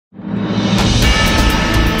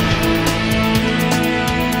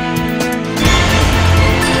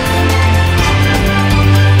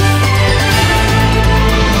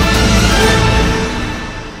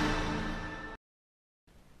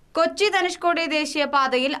കൊച്ചി ധനുഷ്കോടി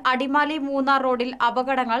ദേശീയപാതയിൽ അടിമാലി മൂന്നാർ റോഡിൽ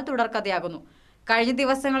അപകടങ്ങൾ തുടർക്കഥയാകുന്നു. കഴിഞ്ഞ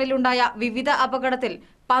ദിവസങ്ങളിലുണ്ടായ വിവിധ അപകടത്തിൽ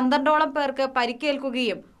 12ഓളം പേർക്ക്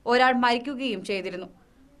പരിക്കേൽക്കുകയും ഒരാൾ മരിക്കുകയും ചെയ്തിരുന്നു.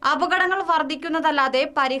 അപകടങ്ങൾ വർദ്ധിക്കുന്നതല്ലാതെ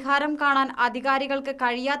പരിഹാരം കാണാൻ അധികാരികൾക്ക്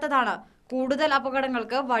കഴിയാത്തതാണ് കൂടുതൽ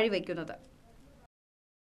അപകടങ്ങൾക്ക് വഴിവെക്കുന്നത്.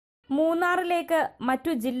 മൂന്നാറിലേക്ക്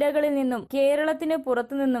മറ്റു ജില്ലകളിൽ നിന്നും കേരളത്തിന്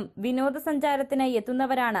പുറത്തുനിന്നും വിനോദസഞ്ചാരത്തിനായി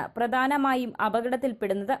എത്തുന്നവരാണ് പ്രധാനമായും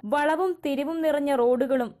അപകടത്തിൽപ്പെടുന്നത്. വളവും തിരിവും നിറഞ്ഞ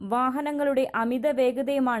റോഡുകളും വാഹനങ്ങളുടെ അമിത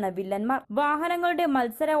വേഗതയുമാണ് വില്ലന്മാർ. വാഹനങ്ങളുടെ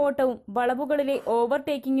മത്സര ഓട്ടവും വളവുകളിലെ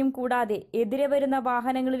ഓവർടേക്കിംഗും കൂടാതെ എതിരെ വരുന്ന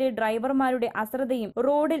വാഹനങ്ങളിലെ ഡ്രൈവർമാരുടെ അശ്രദ്ധയും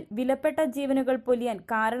റോഡിൽ വിലപ്പെട്ട ജീവനുകൾ പൊലിയാൻ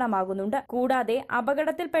കാരണമാകുന്നുണ്ട്. കൂടാതെ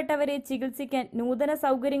അപകടത്തിൽപ്പെട്ടവരെ ചികിത്സിക്കാൻ നൂതന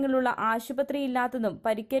സൗകര്യങ്ങളുള്ള ആശുപത്രിയില്ലാത്തതും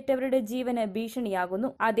പരിക്കേറ്റവരുടെ ജീവന്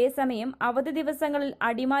ഭീഷണിയാകുന്നു. അതേസമയം അവധി ദിവസങ്ങളിൽ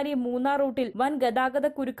അടിമാലി മൂന്നാർ റൂട്ടിൽ വൻ ഗതാഗത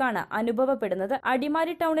കുരുക്കാണ് അനുഭവപ്പെടുന്നത്.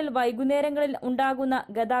 അടിമാലി ടൗണിൽ വൈകുന്നേരങ്ങളിൽ ഉണ്ടാകുന്ന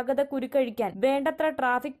ഗതാഗത കുരുക്കഴിക്കാൻ വേണ്ടത്ര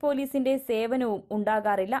ട്രാഫിക് പോലീസിന്റെ സേവനവും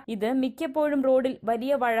ഉണ്ടാകാറില്ല. ഇത് മിക്കപ്പോഴും റോഡിൽ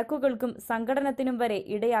വലിയ വഴക്കുകൾക്കും സംഘടനത്തിനും വരെ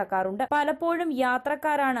ഇടയാക്കാറുണ്ട്. പലപ്പോഴും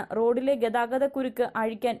യാത്രക്കാരാണ് റോഡിലെ ഗതാഗത കുരുക്ക്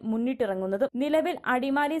അഴിക്കാൻ മുന്നിട്ടിറങ്ങുന്നത്. നിലവിൽ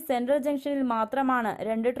അടിമാലി സെൻട്രൽ ജംഗ്ഷനിൽ മാത്രമാണ്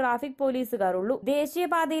 2 ട്രാഫിക് പോലീസുകാർ ഉള്ളൂ.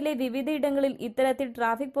 ദേശീയപാതയിലെ വിവിധയിടങ്ങളിൽ ഇത്തരത്തിൽ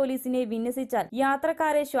ട്രാഫിക് പോലീസിനെ വിന്യസിച്ചാൽ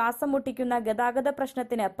യാത്രക്കാരെ ശ്വാസം മുട്ടിക്കുന്ന ഗതാഗത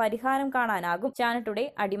പ്രശ്നത്തിന് പരിഹാരം കാണാനാകും. Channel today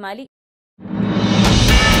Adimali.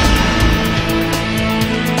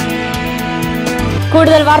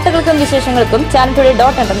 കൂടുതൽ വാർത്തകൾക്കും വിശേഷങ്ങൾക്കും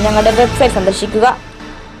channeltoday.in ഞങ്ങളുടെ വെബ്സൈറ്റ് സന്ദർശിക്കുക.